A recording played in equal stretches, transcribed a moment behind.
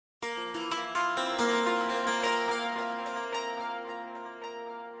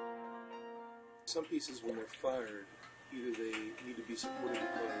Some pieces, when they're fired, either they need to be supported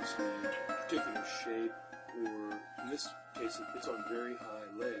because of a particular shape, or in this case it's on very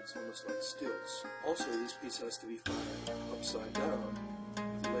high legs, almost like stilts. Also, this piece has to be fired upside down,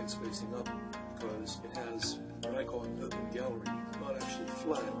 with the legs facing up, because it has what I call an open gallery, not actually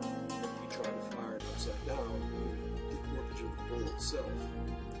flat. If you try to fire it upside down, you get warpage of the bowl itself.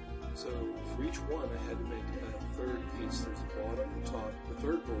 So for each one, I had to make a third piece. There's a bottom and top. The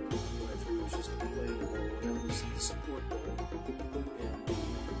third bowl that I threw was just a plain bowl, and that was the support bowl. And the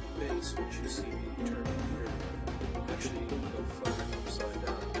base, which you see me turning here, actually got fired upside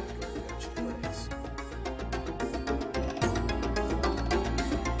down after I attached the legs.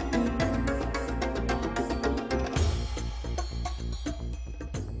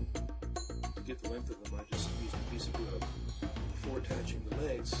 To get the length of them, I just used a piece of glue. Before attaching the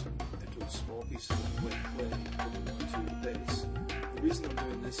legs, I took small pieces of wet clay and put them onto the base. The reason I'm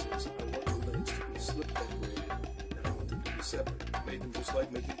doing this is I want the legs to be slip decorated, and I want them to be separate. I made them just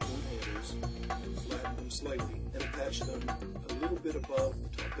like making cool handles, and flattened them slightly, and attached them a little bit above the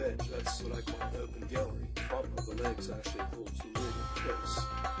top edge. That's what I call an open gallery. The bottom of the legs actually holds the lid in place,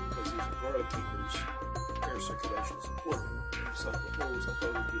 because these are garlic keepers. Air circulation is important. Inside the holes, I'll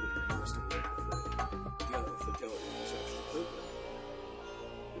probably give it an interesting look if the gallery was actually open.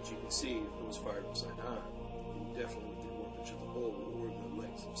 But you can see if it was fired upside down, you definitely would get warpage of the bowl or the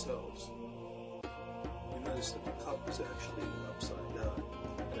legs themselves. You notice that the cup was actually upside down,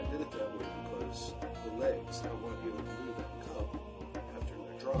 and I did it that way because the legs, I want to be able to move that cup after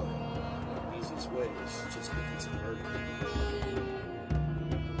they're dry. The easiest way is just making some vertical.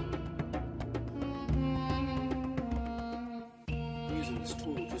 This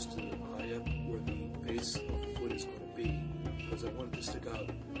tool just to eye up where the base of the foot is going to be, because I want it to stick out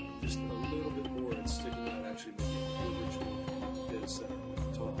just a little bit more and sticking out, actually making the original dead center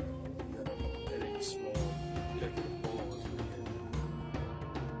at the top. And then I'm adding a small decorative ball as we end.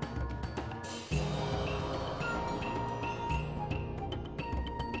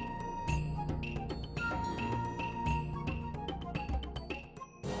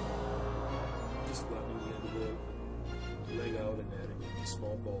 Just flattening the end of the leg out and adding a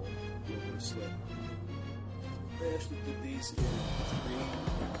small ball, a little bit of slip. I actually did these in 3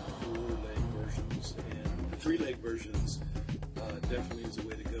 and 4-leg versions, and the 3-leg versions definitely is a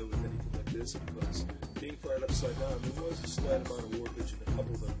way to go with anything like this, because being fired upside down, there was a slight amount of warpage, and a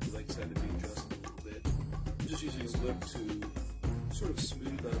couple of them, the legs had to be adjusted a little bit. I'm just using a lip to sort of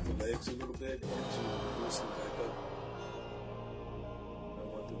smooth out the legs a little bit and to loosen them back up. I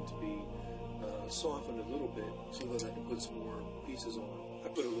want them to be softened a little bit so that I can put some more pieces on. I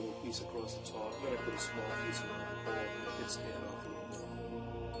put a little piece across the top, then I put a small piece around the ball, and it can stand off a little more.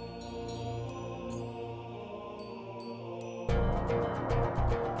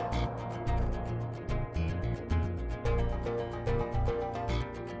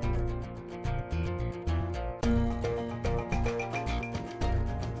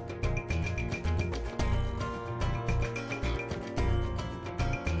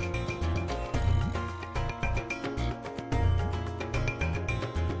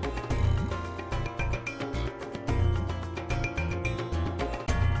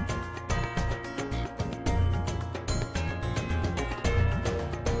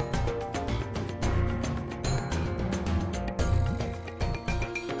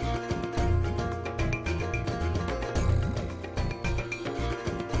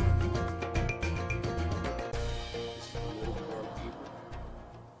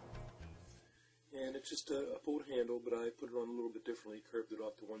 It's just a pulled handle, but I put it on a little bit differently, curved it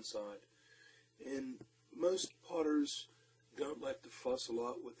off to one side. And most potters don't like to fuss a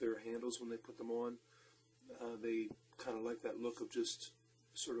lot with their handles when they put them on. They kind of like that look of just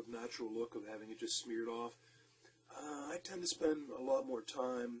sort of natural look of having it just smeared off. I tend to spend a lot more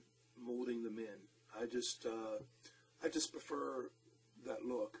time molding them in. I just prefer that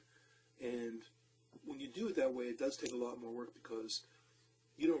look. And when you do it that way, it does take a lot more work, because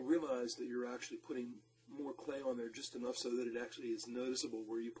you don't realize that you're actually putting more clay on there just enough so that it actually is noticeable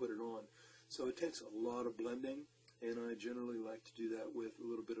where you put it on. So it takes a lot of blending, and I generally like to do that with a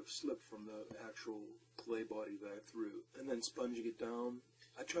little bit of slip from the actual clay body that I threw. And then sponging it down.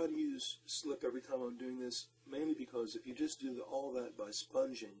 I try to use slip every time I'm doing this, mainly because if you just do all that by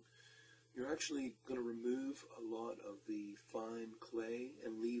sponging, you're actually going to remove a lot of the fine clay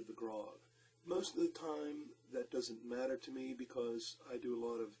and leave the grog. Most of the time that doesn't matter to me, because I do a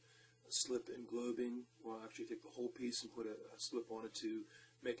lot of slip and globing, where I actually take the whole piece and put a slip on it to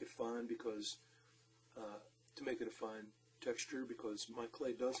make it fine, because to make it a fine texture, because my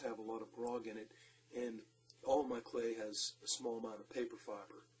clay does have a lot of grog in it, and all of my clay has a small amount of paper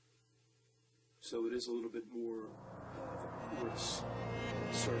fiber. so it is a little bit more of a porous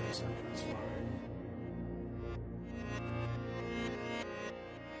surface after it's fired.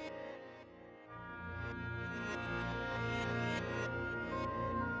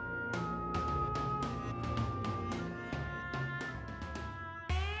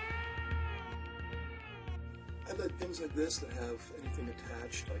 I let things like this that have anything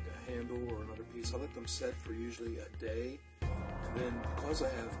attached, like a handle or another piece, I let them set for usually a day. And then, because I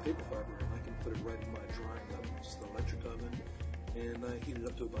have paper fiber in, I can put it right in my drying oven, just an electric oven, and I heat it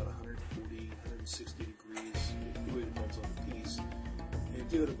up to about 140, 160 degrees. It really depends on the piece. And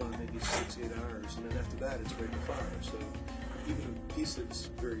give it about maybe 6-8 hours, and then after that, it's ready to fire. So even a piece that's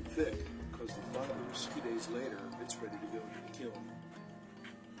very thick, because the fiber's 2 days later, it's ready to go into the kiln.